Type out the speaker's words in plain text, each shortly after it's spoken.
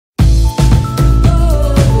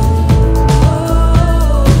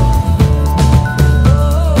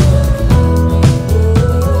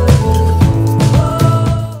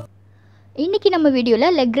நம்ம வீடியோல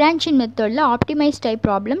Lagrangean மெத்தட்ல optimise type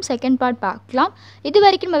problem second part பார்க்கலாம்.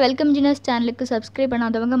 இதுவரைக்கும் நம்ம வெல்கம் ஜினஸ் சேனலுக்கு சப்ஸ்கிரைப்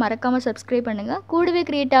பண்ணாதவங்க மறக்காம சப்ஸ்கிரைப் பண்ணுங்க. கூடவே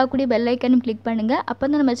கிரியேட் ஆகக்கூடிய பெல் ஐக்கனும் கிளிக் பண்ணுங்க.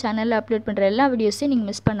 அப்பதான் நம்ம சேனல்ல அப்லோட் பண்ற எல்லா வீடியோஸையும் நீங்க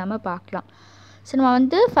மிஸ் பண்ணாம பார்க்கலாம். ஸோ நம்ம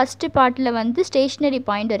வந்து ஃபர்ஸ்ட் பார்ட்டில் வந்து ஸ்டேஷனரி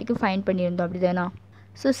பாயிண்ட் வரைக்கும் ஃபைண்ட் பண்ணியிருந்தோம் அப்படிதானா.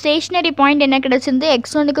 ஸோ ஸ்டேஷனரி பாயிண்ட் என்ன கிடச்சிருந்து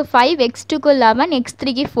x1க்கு 5 x2க்கு 11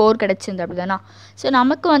 x3க்கு 4 கிடச்சிருந்து அப்படிதானா. ஸோ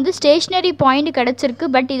நமக்கு வந்து ஸ்டேஷனரி பாயிண்ட் கிடச்சிருக்கு.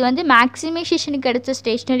 பட் இது வந்து மேக்ஸிமைசேஷனுக்கு கிடச்ச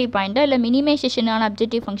ஸ்டேஷனரி பாயிண்ட்டா இல்லை மினிமைசேஷனான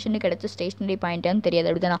அப்ஜெக்டிவ் ஃபங்க்ஷனுக்கு கிடச்ச ஸ்டேஷனரி பாயிண்ட்டான்னு தெரியாது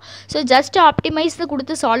அப்படிதானா. ஸோ ஜஸ்ட் ஆப்டிமைஸில்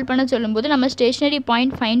கொடுத்து சால்வ் பண்ண சொல்லும்போது நம்ம ஸ்டேஷனரி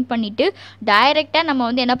பாயிண்ட் ஃபைண்ட் பண்ணிவிட்டு டைரெக்டாக நம்ம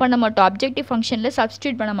வந்து என்ன பண்ண மாட்டோம், அப்ஜெக்டிவ் ஃபங்க்ஷனில்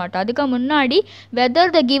சப்ஸ்டியூட் பண்ண மாட்டோம். அதுக்கு முன்னாடி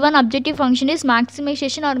whether the given objective function is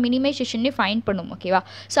maximisation R minimisation find பண்ணும். ஓகேவா.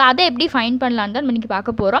 ஸோ அதை எப்படி ஃபைண்ட் பண்ணலான்னு தான் இன்னைக்கு பார்க்க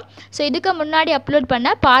போகிறோம். ஸோ இதுக்கு முன்னாடி அப்லோட் பண்ண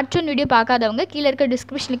Part-2 வீடியோ பார்க்காதவங்க கீழே இருக்க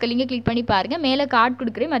டிஸ்கிரிப்ஷனுக்கு லிங்கை கிளிக் பண்ணி பாருங்க. மேலே கார்டு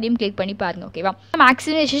கொடுக்குறேன், அதையும் கிளிக் பண்ணி பாருங்க. ஓகேவா.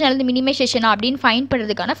 மேக்ஸிமைசேஷன் அல்லது மினிமைசேஷன் அப்படின்னு ஃபைண்ட்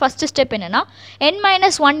பண்ணுறதுக்கான ஃபர்ஸ்ட் ஸ்டெப் என்னன்னா n-1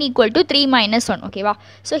 = 3-1. ஓகேவா.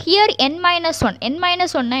 ஸோ ஹியர்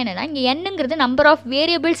n-1 என்னன்னா இங்கே என்னங்கிறது நம்பர் ஆஃப்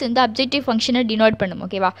வேரியபிள்ஸ் இந்த அப்ஜெக்டிவ் ஃபங்க்ஷனை டினோட் பண்ணும்.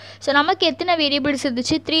 ஓகேவா. ஸோ நமக்கு எத்தனை வேரியபிள்ஸ்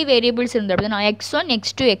இருந்துச்சு, 3 வேரியபிள்ஸ் இருந்தது. நான் x1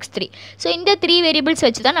 x2 x3. ஸோ இந்த 3 வேரியபிள்ஸ்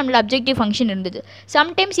வச்சு தான் நம்மளோட அப்ஜெக்டிவ் ஃபங்க்ஷன் இருந்தது.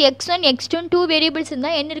 சம்டைம்ஸ் x1 x2 2 வேரியபிள்ஸ்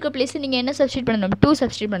இருந்தால் n இருக்க பிளேஸ் நீங்கள் என்ன சப்ஸ்டியூட் பண்ணணும், 2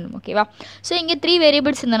 சப்ஸ்டியூட் பண்ணணும். ஓகேவா. ஸோ இங்கே 3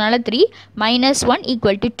 வேரியபிள்ஸ் இருந்தனால 3 -1 =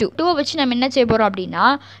 2. 2 வச்சு நம்ம என்ன செய்ய போகிறோம் அப்படின்னா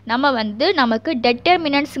நம்ம வந்து நமக்கு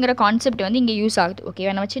டெட்டர்மினன்ட்ஸுங்கிற கான்செப்ட் வந்து இங்கே யூஸ் ஆகுது.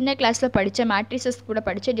 ஓகேவா. நம்ம சின்ன கிளாஸில் படித்த மேட்ரிசஸ் கூட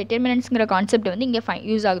படித்த டெட்டர்மினன்ட்ஸுங்கிற கான்செப்ட் வந்து இங்கே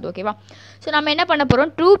யூஸ் ஆகுது. ஓகேவா. ஸோ நம்ம என்ன பண்ண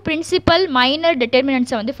போகிறோம், 2 பிரின்சிபல் மைனர்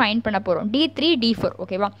டெட்டர்மினன்ட்ஸை வந்து ஃபைண்ட் பண்ண போகிறோம், D3 D4.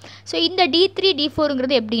 ஓகேவா. ஸோ இந்த D3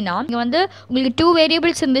 D4ங்கிறது எப்படின்னா இங்கே வந்து உங்களுக்கு 2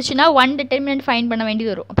 வேரியபிள்ஸ் இருந்துச்சுன்னா 1 டெட்டர்மினன்ட் ஃபைண்ட் பண்ண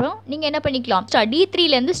வேண்டியது வரும். அப்புறம் நீங்கள் என்ன பண்ணிக்கலாம்,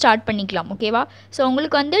 D3லேருந்து ஸ்டார்ட் பண்ணிக்கலாம். ஓகேவா. ஸோ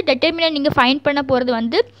உங்களுக்கு வந்து டெட்டர்மினன்ட் நீங்கள் ஃபைண்ட் பண்ண போகிறது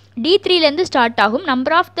வந்து D3லேருந்து ஸ்டார்ட் ஆகும்.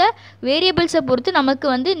 நம்பர் ஆஃப் த வேரியபிள்ஸை பொறுத்து நமக்கு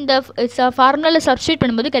வந்து இந்த ஃபார்முலாவில் சப்ஸ்டியூட்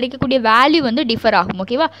பண்ணும்போது கிடைக்கக்கூடிய வேல்யூ வந்து டிஃபர் ஆகும்.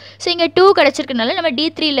 ஓகேவா. ஸோ இங்கே 2 கிடச்சிருக்கனால நம்ம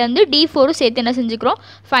D3லேருந்து D4 சேர்த்து என்ன செஞ்சுக்கிறோம்,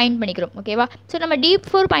 ஃபைண்ட் பண்ணிக்கிறோம். ஓகேவா. ஸோ நம்ம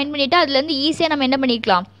D4 ஃபைண்ட் பண்ணிவிட்டு அதுலேருந்து ஈஸியாக நம்ம என்ன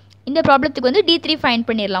பண்ணிக்கலாம், இந்த ப்ராப்ளத்துக்கு வந்து D3 ஃபைண்ட்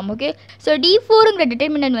பண்ணிடலாம். ஓகே. ஸோ D4ங்கிற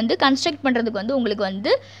டிட்டர்மினன்ட் வந்து கன்ஸ்ட்ரக்ட் பண்ணுறதுக்கு வந்து உங்களுக்கு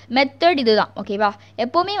வந்து மெத்தட் இதுதான். ஓகேவா.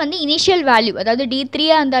 எப்போவுமே வந்து இனிஷியல் வேல்யூ, அதாவது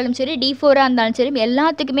D3ஆக இருந்தாலும் சரி D4ஆக இருந்தாலும் சரி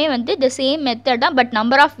எல்லாத்துக்குமே வந்து த சேம் மெத்தட் தான். பட்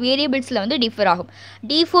நம்பர் ஆஃப் வேரியபிள்ஸில் வந்து டிஃபர் ஆகும்.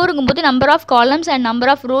 D4ங்கும் போது number of columns and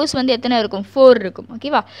number of rose வந்து எத்தனை இருக்கும், 4 இருக்கும்.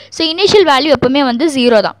 ஓகேவா. ஸோ இனிஷியல் வேல்யூ எப்போவுமே வந்து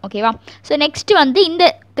 0 தான். ஓகேவா. ஸோ நெக்ஸ்ட் வந்து இந்த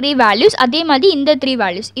 3 வேல்யூஸ், அதே மாதிரி இந்த 3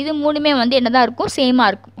 வேல்யூஸ், இது மூணுமே வந்து என்னதான் இருக்கும்,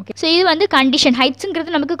 சேமாக இருக்கும். ஓகே. ஸோ இது வந்து கண்டிஷன்.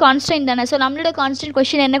 ஹைட்ஸுங்கிறது நமக்கு கான்ஸ்டன்ட் தானே. ஸோ நம்மளோட கான்ஸ்டன்ட்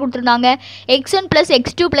கொஸ்டின் என்ன கொடுத்துருந்தாங்க, x1 +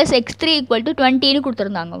 x2 + x3 = 20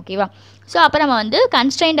 கொடுத்துருந்தாங்க. ஓகேவா. ஸோ அப்போ நம்ம வந்து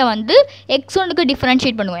கன்ஸ்ட்ரெயின்ட்டை வந்து x1க்கு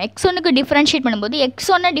டிஃப்ரென்ஷியேட் பண்ணுவோம். x1க்கு டிஃப்ரென்ஷியேட் பண்ணும்போது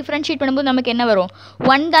x1 டிஃப்ரென்ஷியேட் பண்ணும்போது நமக்கு என்ன வரும்,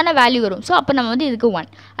 1 தானே வேல்யூ வரும். ஸோ அப்போ நம்ம வந்து இதுக்கு 1.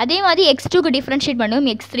 அதே மாதிரி x2க்கு டிஃப்ரென்ஷியேட் பண்ணுவோம்,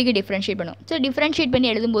 x3க்கு டிஃப்ரென்ஷியேட் பண்ணுவோம். ஸோ டிஃப்ரென்ஷியேட் பண்ணி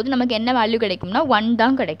எழுதும்போது நமக்கு என்ன வேல்யூ கிடைக்கும்னா 1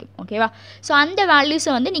 தான் கிடைக்கும். ஓகேவா. ஸோ அந்த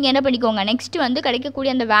வேல்யூஸை வந்து நீங்கள் என்ன பண்ணிக்கோங்க, நெக்ஸ்ட் வந்து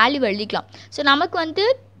கிடைக்கக்கூடிய அந்த வேல்யூ எழுதிக்கலாம். ஸோ நமக்கு வந்து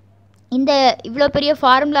இந்த இவ்வளோ பெரிய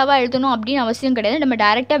ஃபார்முலாவாக எழுதணும் அப்படின்னு அவசியம் கிடையாது. நம்ம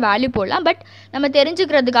டேரெக்டாக வேல்யூ போடலாம். பட் நம்ம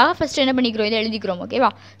தெரிஞ்சுக்கிறதுக்காக ஃபஸ்ட் என்ன பண்ணிக்கிறோம், இதை எழுதிக்கிறோம். ஓகேவா.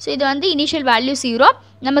 ஸோ இது வந்து இனிஷியல் வேல்யூ 0.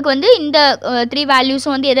 நமக்கு வந்து இந்த 3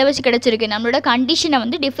 வேல்யூஸும் வந்து எதை வச்சு கிடச்சிருக்கு, நம்மளோட கண்டிஷனை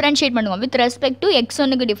வந்து டிஃப்ரென்ஷியேட் பண்ணுவோம். வித் ரெஸ்பெக்ட் டு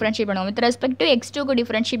x1க்கு டிஃப்ரென்ஷியேட் பண்ணுவோம், வித் ரெஸ்பெக்ட் டு x2க்கு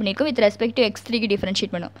டிஃப்ரென்ஷியேட் பண்ணியிருக்கோம், வித் ரெஸ்பெக்ட் டு x3க்கு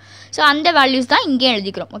டிஃப்ரென்ஷியேட் பண்ணுவோம். ஸோ அந்த வேல்யூஸ் தான் இங்கே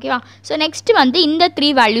எழுதிக்கிறோம். ஓகேவா. ஸோ நெக்ஸ்ட் வந்து இந்த 3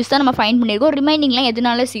 வேல்யூஸ் தான் நம்ம ஃபைண்ட் பண்ணியிருக்கோம். ரிமைனிங்லாம்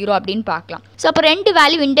எதனால 0 அப்படின்னு பார்க்கலாம். ஸோ அப்போ 2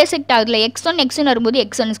 வேல்யூ இன்டர்செக்ட் ஆகுதுல, x1 வரும்போது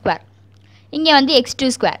x1², இங்கே வந்து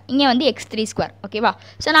x2², இங்கே வந்து x3². ஓகேவா.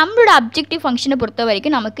 ஸோ நம்மளோட அப்ஜெக்டிவ் ஃபங்க்ஷனை பொறுத்த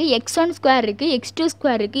வரைக்கும் நமக்கு x1² இருக்குது,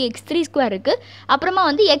 x2² இருக்குது, x3² இருக்குது, அப்புறமா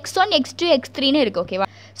வந்து x1 x2 x3ன்னு இருக்குது. ஓகேவா.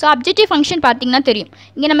 ஸோ அப்ஜெக்டிவ் ஃபங்க்ஷன் பார்த்தீங்கன்னா தெரியும்.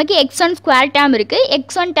 இங்கே நமக்கு x1² டேம் இருக்குது,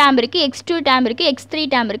 x1 டேம் இருக்குது, x2 டேம் இருக்குது, x3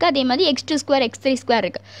 டேம் இருக்குது, அதே மாதிரி x2², x3²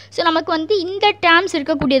 இருக்குது. ஸோ நமக்கு வந்து இந்த டேம்ஸ்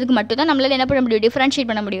இருக்கக்கூடியதுக்கு மட்டும் தான் நம்மளால் என்ன பண்ண முடியும்,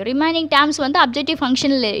 டிஃப்ரென்ஷியேட் பண்ண முடியும். ரிமைனிங் டேம்ஸ் வந்து அப்ஜெக்டிவ்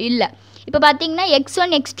ஃபங்க்ஷனில் இல்லை. இப்போ பார்த்தீங்கன்னா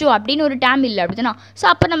x1 x2 அப்படின்னு ஒரு டேம் இல்லை அப்படின்னா. ஸோ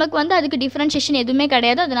அப்போ நமக்கு வந்து அதுக்கு டிஃப்ரென்ஷியேஷன் எதுவுமே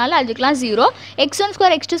கிடையாது. அதனால அதுக்கெலாம் 0.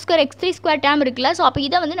 x1², x2², x3² டேம் இருக்குல்ல. ஸோ அப்போ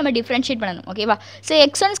இதை வந்து நம்ம டிஃப்ரென்ஷியேட் பண்ணணும். ஓகேவா. ஸோ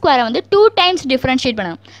x1² வந்து 2 டைம்ஸ் டிஃப்ரென்ஷியேட்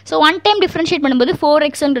பண்ணணும். ஸோ 1 டைம் டிஃப்ரென்ஷியேட் பண்ணும்போது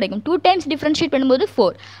 4x1 கிடைக்கும், 2 டைம்ஸ் டிஃப்ரென்ஷியேட் பண்ணும்போது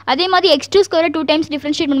 4. அதே மாதிரி x2² 2 டைம்ஸ்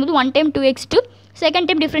டிஃப்ரென்ஷியேட் பண்ணும்போது 1 time 2x2, second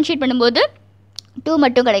time differentiate பண்ணும்போது 2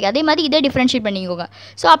 மட்டும் கிடைக்கும். அதே மாதிரி இதை டிஃப்ரென்ஷியேட் பண்ணிக்கோங்க.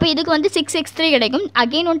 ஸோ அப்போ இதுக்கு வந்து 6x3 கிடைக்கும்.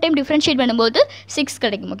 அகெயின் 1 டைம் டிஃப்ரென்ஷியேட் பண்ணும்போது 6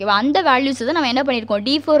 கிடைக்கும். ஓகேவா. அந்த வேல்யூஸ் தான் நம்ம என்ன பண்ணியிருக்கோம்,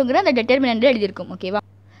 D4ங்கிற அந்த டெட்டர்மினன்ட் எழுதியிருக்கோம். ஓகேவா.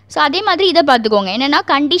 ஸோ அதே மாதிரி இதை பார்த்துக்கோங்க. என்னென்னா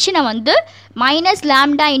கண்டிஷனை வந்து -λ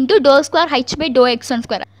 ×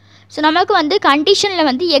 ∂2h/∂x1². ஸோ நமக்கு வந்து கண்டிஷனில்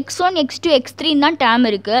வந்து x1 x2 x3 தான் டேர்ம்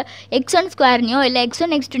இருக்குது. x1 ஸ்கொயர்னையோ இல்லை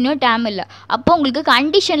x1 x2னையோ டேர்ம் இல்லை. அப்போ உங்களுக்கு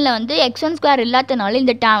கண்டிஷனில் வந்து x1 ஸ்கொயர் இல்லாதனால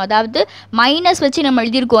இந்த டேர்ம், அதாவது மைனஸ் வச்சு நம்ம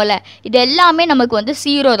எழுதியிருக்கோம்ல, இது எல்லாமே நமக்கு வந்து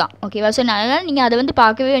 0 தான். ஓகேவா? ஸோ அதனால் நீங்கள் அதை வந்து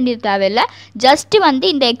பார்க்கவே வேண்டியது தேவையில்லை. ஜஸ்ட்டு வந்து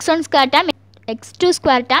இந்த x1 square term, x2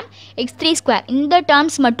 square term, x3 square, இந்த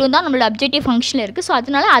டேர்ம்ஸ் மட்டும் தான் நம்மளோட அப்ஜெக்டிவ் ஃபங்க்ஷனில் இருக்குது. ஸோ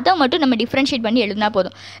அதனால் அதை மட்டும் நம்ம டிஃப்ரென்ஷியேட் பண்ணி எழுதினா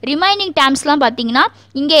போதும். ரிமைனிங் டேர்ம்ஸ்லாம் பார்த்தீங்கன்னா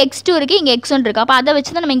இங்கே x2 இருக்குது, இங்கே x1 இருக்குது. அப்போ அதை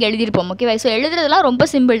வச்சு தான் நம்ம இங்கே எழுதியிருப்போம். ஓகேவா? ஸோ எழுதுறதுலாம் ரொம்ப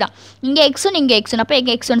சிம்பிள் தான். இங்கே x1 இங்கே x1, அப்போ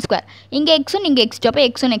இங்கே x1 ஸ்கொயர், இங்கே x1 இங்கே x2, அப்போ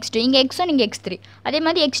x1 x2, இங்கே x1 இங்கே x3, அதே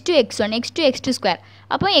மாதிரி x2 x1, x2 x2 square,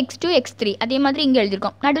 அப்போ x2 x3, அதே மாதிரி இங்கே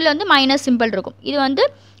எழுதியிருக்கோம். நடுவில் வந்து மைனஸ் சிம்பிள் இருக்கும். இது வந்து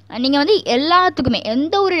நீங்கள் வந்து எல்லாத்துக்குமே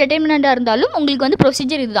எந்த ஒரு டெட்டர்மினண்ட்டாக இருந்தாலும் உங்களுக்கு வந்து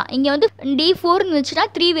ப்ரொசீஜர் இதுதான். இங்கே வந்து D4 இருந்துச்சுன்னா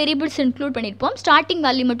 3 வேரியபிள்ஸ் இன்க்ளூட் பண்ணியிருப்போம். ஸ்டார்டிங்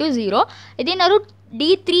வேல்யூ மட்டும் 0. இதே நேரம்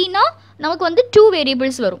D3னா நமக்கு வந்து 2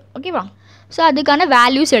 வேரியபிள்ஸ் வரும். ஓகேவா? ஸோ அதுக்கான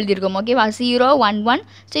வேல்யூஸ் எழுதியிருக்கோம். ஓகேவா? 0 1 1.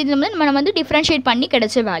 ஸோ இது வந்து நம்ம வந்து டிஃப்ரென்ஷியேட் பண்ணி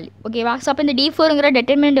கிடைச்ச வேல்யூ. ஓகேவா? ஸோ அப்போ இந்த D4ங்கிற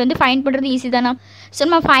டெட்டர்மினண்ட் வந்து ஃபைண்ட் பண்ணுறது ஈஸி தானே. ஸோ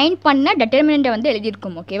நம்ம ஃபைண்ட் பண்ண டெட்டர்மினண்ட்டை வந்து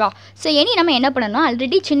எழுதியிருக்கோம். ஓகேவா? ஸோ இனி நம்ம என்ன பண்ணணும்,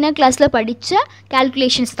 ஆல்ரெடி சின்ன கிளாஸில் படித்த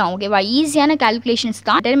கால்குலேஷன்ஸ் தான். ஓகேவா? ஈஸியான கால்குலேஷன்ஸ்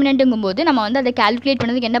தான். டெட்டர்மினண்ட்டுங்கும் போது நம்ம வந்து அதை கால்குலேட்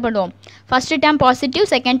பண்ணதுக்கு என்ன பண்ணுவோம், first term positive,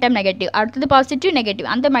 second term negative, அடுத்தது பாசிட்டிவ் நெகட்டிவ்,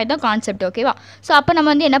 அந்த மாதிரி தான் கான்செப்ட். ஓகேவா? ஸோ அப்போ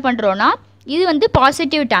நம்ம வந்து என்ன பண்ணுறோன்னா, இது வந்து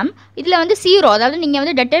பாசிட்டிவ் டேர்ம், இதில் வந்து 0, அதாவது நீங்கள்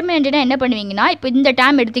வந்து டெட்டர்மினண்ட்னா என்ன பண்ணுவீங்கன்னா, இப்போ இந்த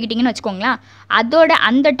டேர்ம் எடுத்துக்கிட்டிங்கன்னு வச்சுக்கோங்களேன், அதோட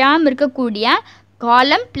அந்த டேர்ம் இருக்கக்கூடிய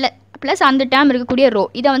காலம் ப்ளஸ் அந்த டேர்ம் இருக்கக்கூடிய ரோ,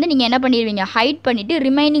 இதை வந்து நீங்கள் என்ன பண்ணிடுவீங்க, ஹைட் பண்ணிவிட்டு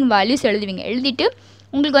ரிமைனிங் வேல்யூஸ் எழுதுவீங்க. எழுதிட்டு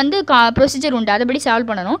உங்களுக்கு வந்து ப்ரொசீஜர் உண்டு, அதுபடி சால்வ்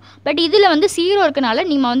பண்ணணும். பட் இதில் வந்து 0 இருக்கனால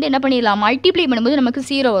நீங்கள் வந்து என்ன பண்ணிடலாம், மல்டிப்ளை பண்ணும்போது நமக்கு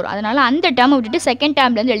 0 வரும். அதனால் அந்த டேர்மை விட்டுட்டு செகண்ட்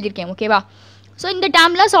டேர்ம்லேருந்து எழுதியிருக்கேன். ஓகேவா? ஸோ இந்த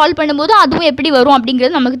டேர்ம்லாம் சால்வ் பண்ணும்போது அதுவும் எப்படி வரும்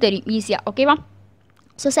அப்படிங்கிறது நமக்கு தெரியும் ஈஸியாக. ஓகேவா?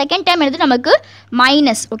 ஸோ செகண்ட் டேர்ம் எடுத்து நமக்கு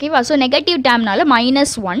மைனஸ். ஓகேவா? So negative டேர்ம்னால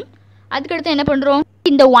 -1. அதுக்கடுத்து என்ன பண்ணுறோம்,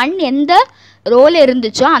 இந்த 1 எந்த ரோவில்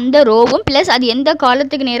இருந்துச்சோ அந்த ரோவும் ப்ளஸ் அது எந்த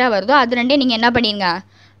காலத்துக்கு நேராக வருதோ அது ரெண்டே நீங்கள் என்ன பண்ணிடுங்க,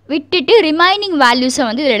 விட்டுட்டு ரிமைனிங் வேல்யூஸை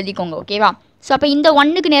வந்து இதில் எழுதிக்கோங்க. ஓகேவா? ஸோ அப்போ இந்த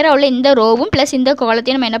 1க்கு நேராக உள்ள இந்த ரோவும் ப்ளஸ் இந்த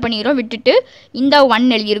காலத்தையும் நம்ம என்ன பண்ணிடுறோம், விட்டுட்டு இந்த 1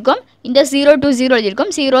 எழுதியிருக்கோம், இந்த 0 to 0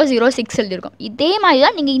 எழுதியிருக்கோம், 0 0 6 எழுதியிருக்கோம். இதே மாதிரி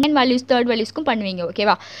தான் நீங்கள் இன்னன் வேல்யூஸ் தேர்ட் வேல்யூஸ்க்கும் பண்ணுவீங்க.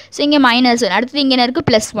 ஓகேவா? ஸோ இங்கே -1, அடுத்தது இங்கே என்ன இருக்குது,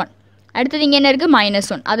 +1, அடுத்தது இங்கே என்ன இருக்குது,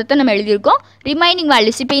 -1, அதைத்தான் நம்ம எழுதியிருக்கோம். ரிமைனிங்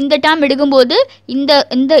வேல்யூஸ் இப்போ இந்த டேர்ம் எடுக்கும்போது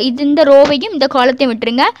இந்த ரோவையும் இந்த காலத்தையும்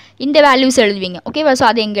விட்டுருங்க, இந்த வேல்யூஸ் எழுதுவீங்க. ஓகேவா? ஸோ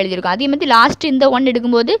அதை இங்கே எழுதியிருக்கோம். அதே மாதிரி லாஸ்ட் இந்த 1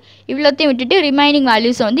 எடுக்கும்போது இவ்வளோத்தையும் விட்டுட்டு ரிமைனிங்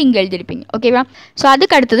வேல்யூஸை வந்து இங்கே எழுதிருப்பீங்க. ஓகேவா? ஸோ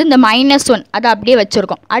அதுக்கு அடுத்தது இந்த -1 அதை அப்படியே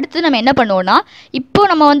வச்சுருக்கோம். அடுத்தது நம்ம என்ன பண்ணுவோம்னா, இப்போ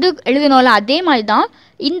நம்ம வந்து எழுதணும்ல அதே மாதிரி தான்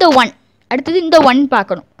இந்த 1, அடுத்தது இந்த 1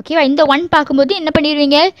 பார்க்கணும். ஓகேவா? இந்த 1 பார்க்கும்போது என்ன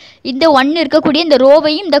பண்ணிடுவீங்க, இந்த 1 இருக்கக்கூடிய இந்த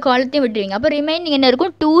ரோவையும் இந்த காலத்தையும் விட்டுருவீங்க. அப்போ ரிமைனிங் என்ன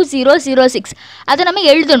இருக்கும், 2 0 0 6. அதை நம்ம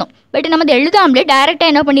எழுதணும். பட் நம்ம அதை எழுதாமலே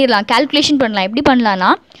டேரெக்டாக என்ன பண்ணிடலாம், கால்குலேஷன் பண்ணலாம். எப்படி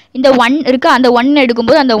பண்ணலான்னா, இந்த 1 இருக்குது, அந்த 1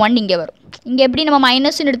 எடுக்கும்போது அந்த 1 இங்கே வரும். இங்கே எப்படி நம்ம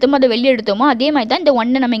 -1 எடுத்தோமோ அதை வெளியே எடுத்தோமோ அதே மாதிரி தான் இந்த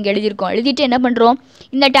 1 நம்ம இங்கே எழுதியிருக்கோம். எழுதிட்டு என்ன பண்ணுறோம்,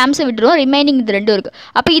 இந்த டேர்ம்ஸை விட்டுருவோம், ரிமைனிங் இது 2 இருக்குது.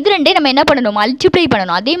 அப்போ இது ரெண்டே நம்ம என்ன பண்ணணும், மல்டிப்ளை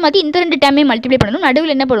பண்ணணும். அதே மாதிரி இந்த 2 டேர்மே மல்டிப்ளை பண்ணணும்.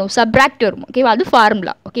 நடுவில் என்ன பண்ணுவோம், சப்ராக்ட் வரும். ஓகேவா? அது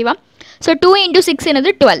ஃபார்முலா. ஓகேவா? ஸோ 2 × 6 என்னது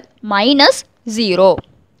 12 -0.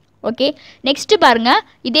 ஓகே, நெக்ஸ்ட்டு பாருங்கள்,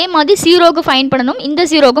 இதே மாதிரி 0க்கு ஃபைன் பண்ணணும், இந்த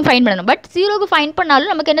 0க்கும் ஃபைன் பண்ணணும். பட் 0க்கு ஃபைன்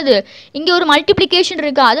பண்ணாலும் நமக்கு என்னது, இங்கே ஒரு மல்டிப்ளிகேஷன்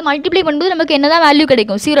இருக்கா, அது மல்டிப்ளை பண்ணும்போது நமக்கு என்ன தான் வேல்யூ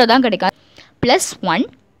கிடைக்கும், 0 தான் கிடைக்கும். +1.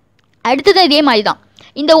 அடுத்தது இதே மாதிரி தான்,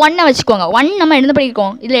 இந்த 1 வச்சுக்கோங்க. 1 நம்ம என்ன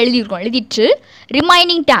பண்ணியிருக்கோம், இதில் எழுதியிருக்கோம். எழுதிட்டு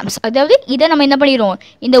ரிமைனிங் டேர்ம்ஸ், அதாவது இதை நம்ம என்ன பண்ணிடுவோம்,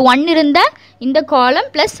 இந்த 1 இருந்த இந்த காலம்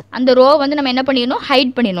ப்ளஸ் அந்த ரோ வந்து நம்ம என்ன பண்ணிடணும்,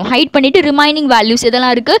 ஹைட் பண்ணிடணும். ஹைட் பண்ணிவிட்டு ரிமைனிங் வேல்யூஸ்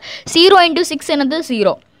இதெல்லாம் இருக்குது. 0 × 6 என்னது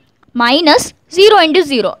 0, -0 ×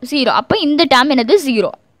 0 0. அப்போ இந்த டேர்ம் என்னது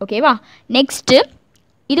 0. ஓகேவா? நெக்ஸ்ட்டு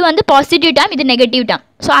இது வந்து பாசிட்டிவ் டேர்ம், இது நெகட்டிவ் டேர்ம்.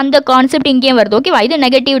 ஸோ அந்த கான்செப்ட் இங்கேயும் வருது. ஓகேவா? இது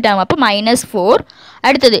நெகட்டிவ் டேர்ம், அப்போ -4.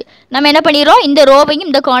 அடுத்தது நம்ம என்ன பண்ணிடுறோம், இந்த ரோவையும்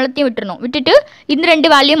இந்த காலத்தையும் விட்டுறணும். விட்டுட்டு இந்த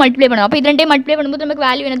 2 வேல்யூ மல்டிப்ளை பண்ணுவோம். அப்போ இது 2 மல்டிப்ளை பண்ணும்போது நமக்கு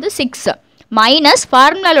வேல்யூ என்னது 6 மைனஸ்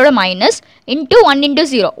ஃபார்முலாவோட -1 × 1 ×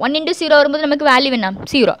 0. 1 × 0 வரும்போது நமக்கு வேல்யூ என்ன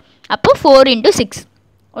 0. அப்போ 4 × 6.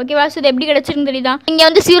 ஓகேவா? ஸோ இது எப்படி கிடச்சிருக்குன்னு தெரியுதா? இங்கே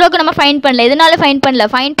வந்து 0க்கு நம்ம ஃபைன் பண்ணல, எதனால ஃபைன் பண்ணல,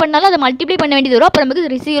 ஃபைன் பண்ணாலும் அதை மல்டிப்ளை பண்ண வேண்டியது வரும். அப்போ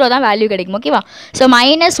நமக்கு 0 தான் வேல்யூ கிடைக்கும். ஓகேவா? ஸோ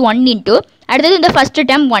 -1 × அடுத்தது இந்த ஃபஸ்ட்டு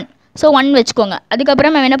டேர்ம் 1. ஸோ 1 வச்சுக்கோங்க.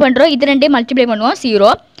 அதுக்கப்புறம் நம்ம என்ன பண்ணுறோம், இது 2 மல்டிப்ளை பண்ணுவோம் 0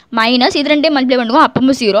 மைனஸ் இது 2 மல்டிப்ளை பண்ணுவோம்,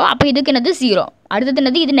 அப்பவும் 0. அப்போ இதுக்கு என்னது 0. அடுத்தது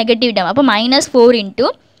என்னது, இது நெகட்டிவ் டேர்ம். அப்போ -4 ×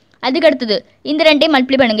 அதுக்கு அடுத்தது இந்த 2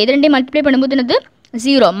 மல்டிப்ளை பண்ணுங்கள். இது 2 மல்டிப்ளை பண்ணும்போது என்னது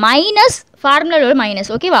 0 மைனஸ் ஃபார்முலாவோட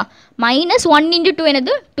மைனஸ். ஓகேவா? -1 × 2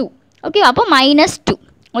 என்னது 2. ஓகேவா? அப்போ -2.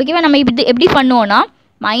 ஓகேவா? நம்ம இது எப்படி பண்ணுவோன்னா,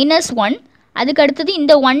 -1 அதுக்கு அடுத்தது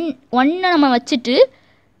இந்த 1 நம்ம வச்சுட்டு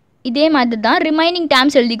இதே மாதிரி தான் ரிமைனிங்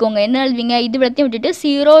டேர்ம்ஸ் எழுதிக்கோங்க. என்ன எழுதுவீங்க, இது விடத்தையும் விட்டுட்டு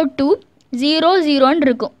 0 to 0 0ன்னு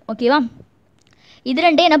இருக்கும். ஓகேவா? இது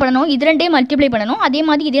ரெண்டே என்ன பண்ணணும், இது ரெண்டே மல்டிப்ளை பண்ணணும், அதே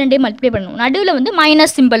மாதிரி இது ரெண்டே மல்டிப்ளை பண்ணணும். நடுவில் வந்து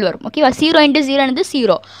மைனஸ் சிம்பிள் வரும். ஓகேவா, 0 × 0 என்னது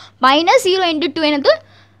 0, மைனஸ் 0 × 2 என்னது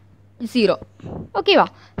 0. ஓகேவா,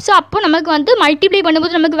 ஸோ அப்போ நமக்கு வந்து மல்டிப்ளை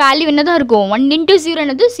பண்ணும்போது நமக்கு வேல்யூ என்ன தான் இருக்கும், 1 × 0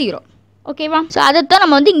 என்னது 0. ஓகேவா, ஸோ அதைத்தான்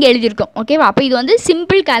நம்ம வந்து இங்கே எழுதியிருக்கோம். ஓகேவா, அப்போ இது வந்து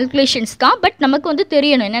சிம்பிள் கால்குலேஷன்ஸ் தான். பட் நமக்கு வந்து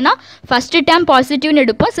தெரியணும் என்னென்னா ஃபஸ்ட்டு டேம் பாசிட்டிவ்னு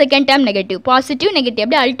எடுப்போம், second dam negative, positive negative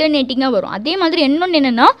அப்படியே அல்டர்னேட்டிங்காக வரும். அதே மாதிரி இன்னொன்று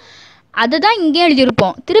என்னென்னா அதை தான் இங்கே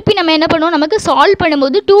எழுதியிருப்போம். திருப்பி நம்ம என்ன பண்ணுவோம், நமக்கு சால்வ்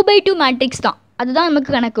பண்ணும்போது 2/2 மேட்ரிக்ஸ் தான், அதுதான் நமக்கு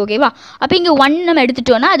கணக்கு. ஓகேவா, அப்போ இங்கே 1 நம்ம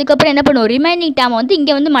எடுத்துட்டோன்னா அதுக்கப்புறம் என்ன பண்ணுவோம், ரிமைனிங் டேம் வந்து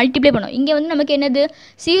இங்கே வந்து மல்டிப்ளை பண்ணுவோம். இங்கே வந்து நமக்கு என்னது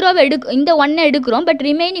 0வை இந்த 1 எடுக்கிறோம், பட்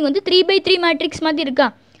ரிமைனிங் வந்து 3/3 மேட்ரிக்ஸ் மாதிரி இருக்கா.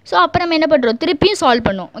 ஸோ அப்புறம் நம்ம என்ன பண்ணுறோம், திருப்பியும் சால்வ்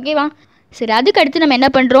பண்ணுவோம். ஓகேவா, சரி, அதுக்கு அடுத்து நம்ம என்ன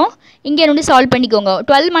பண்ணுறோம், இங்கே வந்து சால்வ் பண்ணிக்கோங்க.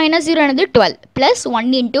 12 - 0 என்னது 12 ப்ளஸ் 1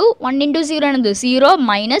 × 0 என்னது 0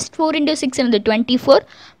 மைனஸ் 4 × 6 என்னது 24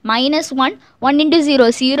 மைனஸ் 1 1 × 0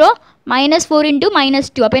 0 மைனஸ் 4 ×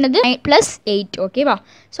 -2 அப்போ என்னது ப்ளஸ் 8. ஓகேவா,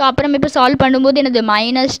 ஸோ அப்புறம் நம்ம இப்போ சால்வ் பண்ணும்போது என்னது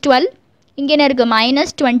 -12, இங்கே என்ன இருக்குது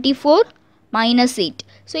 -24 -8.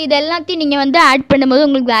 ஸோ இது எல்லாத்தையும் நீங்கள் வந்து ஆட் பண்ணும்போது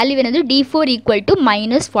உங்களுக்கு வேல்யூ என்னது D4 =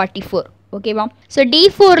 -44. ஓகேவா, ஸோ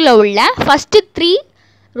D4ல் உள்ள first 3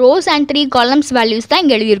 rows and 3 columns values தான்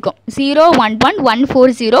இங்கே எழுதியிருக்கோம். 0 1 1 1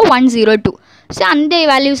 4 0 1 0 2. ஸோ அந்த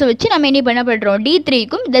வேல்யூஸை வச்சு நம்ம என்ன பண்ண பண்ணுறோம்,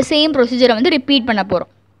 D3க்கும் இந்த சேம் ப்ரொசீஜரை வந்து ரிப்பீட் பண்ண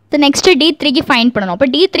போகிறோம். ஸோ நெக்ஸ்ட்டு D3க்கு ஃபைண்ட் பண்ணணும். அப்போ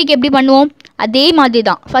D3க்கு எப்படி பண்ணுவோம், அதே மாதிரி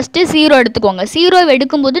தான். ஃபஸ்ட்டு 0 எடுத்துக்கோங்க. 0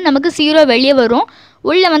 எடுக்கும்போது நமக்கு 0 வெளியே வரும்,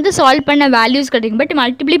 உள்ளே வந்து சால்வ் பண்ண வேல்யூஸ் கிடைக்கும். பட்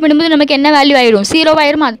மல்டிப்ளை பண்ணும்போது நமக்கு என்ன வேல்யூ ஆயிடும், 0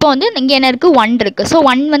 ஆயிரும். அப்போ வந்து இங்கே என்ன இருக்குது 1 இருக்குது. ஸோ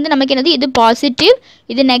 1 வந்து நமக்கு என்னது, இது பாசிட்டிவ்,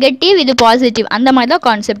 இது நெகட்டிவ், இது பாசிட்டிவ், அந்த மாதிரி தான்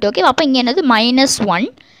கான்செப்ட். ஓகே, அப்போ இங்கே என்னது -1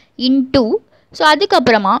 × ஸோ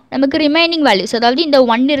அதுக்கப்புறமா நமக்கு ரிமைனிங் வேல்யூஸ், அதாவது இந்த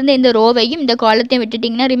 1 இருந்த இந்த ரோவையும் இந்த காலத்தையும்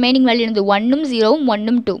விட்டுட்டிங்கன்னா ரிமைனிங் வேல்யூ இருந்து 1ம் 0ம்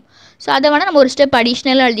 1ம் 2. ஸோ அதை வேணால் நம்ம ஒரு ஸ்டெப்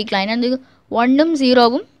அடிஷ்னலாக எழுதிக்கலாம். என்னது 1ம்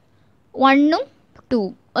 0ம் 1ம் 2.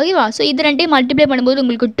 ஓகேவா, ஸோ இது ரெண்டையும் மல்டிப்ளை பண்ணும்போது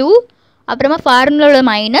உங்களுக்கு 2, அப்புறமா ஃபார்முலாவில்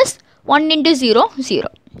 -1 × 0 0.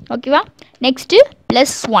 ஓகேவா, நெக்ஸ்ட்டு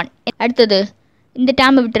 +1. அடுத்தது இந்த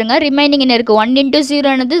டேர்மை விட்டுருங்க, ரிமைனிங் என்ன இருக்குது 1 ×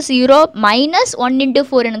 0 என்னது 0 மைனஸ் 1 ×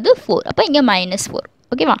 4 என்னது 4. அப்போ இங்கே -4.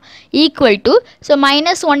 ஓகேவா, ஈக்குவல் டு, ஸோ -1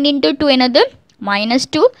 × 2 என்னது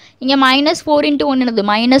 -2, இங்கே -4 × 1 என்னது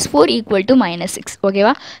 -4 ஈக்குவல் டு -6.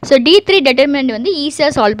 ஓகேவா, ஸோ D3 டெட்டர்மினன்ட் வந்து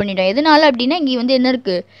ஈஸியாக சால்வ் பண்ணிட்டோம். எதனால அப்படின்னா இங்கே வந்து என்ன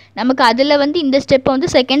இருக்குது, நமக்கு அதில் வந்து இந்த ஸ்டெப்பை வந்து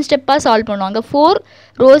செகண்ட் ஸ்டெப்பாக சால்வ் பண்ணுவாங்க. 4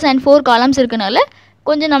 rows and 4 columns இருக்கனால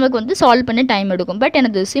கொஞ்சம் நமக்கு வந்து சால்வ் பண்ண டைம் எடுக்கும். பட்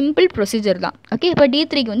எனது சிம்பிள் ப்ரொசீஜர் தான். ஓகே, இப்போ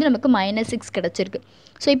D3க்கு வந்து நமக்கு -6 கிடச்சிருக்கு.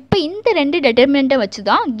 ஸோ இப்போ இந்த 2 டெட்டர்மினண்ட்டை வச்சு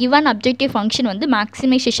தான் கிவன் அப்ஜெக்டிவ் ஃபங்க்ஷன் வந்து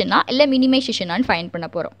மேக்ஸிமைசேஷனா இல்லை மினிமைசேஷனான்னு ஃபைண்ட் பண்ண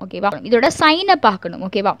போகிறோம். ஓகேவா, இதோட சைனை பார்க்கணும்.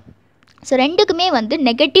 ஓகேவா, ஸோ ரெண்டுக்குமே வந்து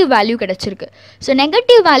நெகட்டிவ் வேல்யூ கிடச்சிருக்கு. ஸோ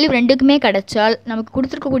நெகட்டிவ் வேல்யூ ரெண்டுக்குமே கிடச்சால் நமக்கு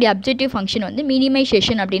கொடுத்துருக்கக்கூடிய அப்ஜெக்டிவ் ஃபங்க்ஷன் வந்து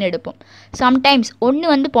மினிமைசேஷன் அப்படின்னு எடுப்போம். சம்டைம்ஸ் ஒன்று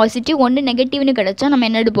வந்து பாசிட்டிவ் ஒன்று நெகட்டிவ்னு கிடச்சா நம்ம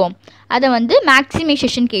என்ன எடுப்போம், அதை வந்து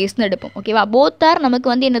மேக்ஸிமைசேஷன் கேஸ்னு எடுப்போம். ஓகேவா, போத் ஆர் நமக்கு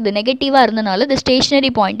வந்து என்னது நெகட்டிவாக இருந்தனால இந்த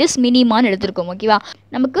ஸ்டேஷனரி பாயிண்ட் இஸ் மினிமான்னு எடுத்திருக்கோம். ஓகேவா,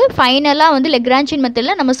 நமக்கு ஃபைனலாக வந்து லெக்ரான்ஜியன்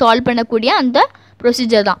மெத்தடில் நம்ம சால்வ் பண்ணக்கூடிய அந்த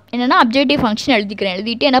ப்ரொசீஜர் தான். என்னென்னா அப்ஜெக்டிவ் ஃபங்க்ஷன்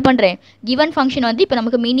எழுதிட்டு என்ன பண்ணுறேன், கிவன் ஃபங்க்ஷன் வந்து இப்போ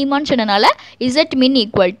நமக்கு மினிமான்னு சொன்னனால Z min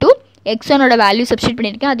 = x1ஓட வேல்யூ சப்ஸ்டியூட்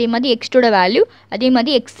பண்ணியிருக்கேன், அதே மாதிரி x2ஓட வேல்யூ, அதே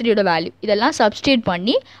மாதிரி x3ஓட வேல்யூ, இதெல்லாம் சப்ஸ்டியூட்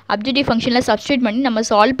பண்ணி அப்ஜெக்டிவ் ஃபங்க்ஷனில் சப்ஸ்டியூட் பண்ணி நம்ம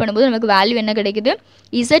சால்வ் பண்ணும்போது நமக்கு வேல்யூ என்ன கிடைக்குது,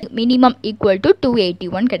 Z min =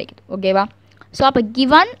 281 கிடைக்குது. ஓகேவா, ஸோ அப்போ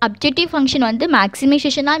கிவன் அப்ஜெக்டிவ் ஃபங்க்ஷன் வந்து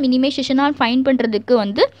மேக்ஸிமைசேஷனாக மினிமைசேஷனாக ஃபைன் பண்ணுறதுக்கு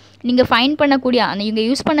வந்து நீங்கள் ஃபைன் பண்ணக்கூடிய நீங்கள்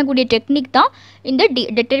யூஸ் பண்ணக்கூடிய டெக்னிக் தான் இந்த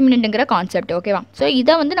டெட்டர்மினண்ட்டுங்கிற கான்செப்ட். ஓகேவா, ஸோ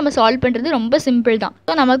இதை வந்து நம்ம சால்வ் பண்ணுறது ரொம்ப சிம்பிள் தான்.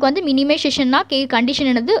 ஸோ நமக்கு வந்து மினிமைசேஷன்னா கண்டிஷன்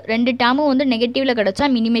என்னது, 2 டேர்மும் வந்து நெகட்டிவில் கிடச்சா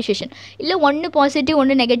மினிமைசேஷன், இல்லை 1 பாசிட்டிவ்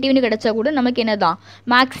 1 நெகட்டிவ்னு கிடச்சா கூட நமக்கு என்ன தான்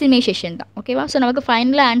மேக்ஸிமைசேஷன் தான். ஓகேவா, ஸோ நமக்கு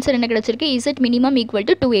ஃபைனலாக ஆன்சர் என்ன கிடச்சிருக்கு, Z min =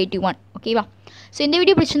 281. ஓகேவா, ஸோ இந்த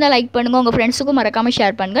வீடியோ பிடிச்சிருந்தா லைக் பண்ணுங்கள், உங்கள் ஃப்ரெண்ட்ஸுக்கும் மறக்காமல்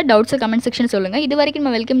ஷேர் பண்ணுங்கள், டவுட்ஸை கமெண்ட் செக்ஷன் சொல்லுங்கள். இது வரைக்கும்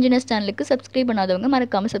நம்ம வெல்கம் ஜினஸ் சேனலுக்கு சப்ஸ்கிரைப் பண்ணாதவங்க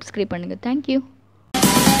மறக்காமல் சப்ஸ்கிரைப் பண்ணுங்கள். தேங்க்யூ.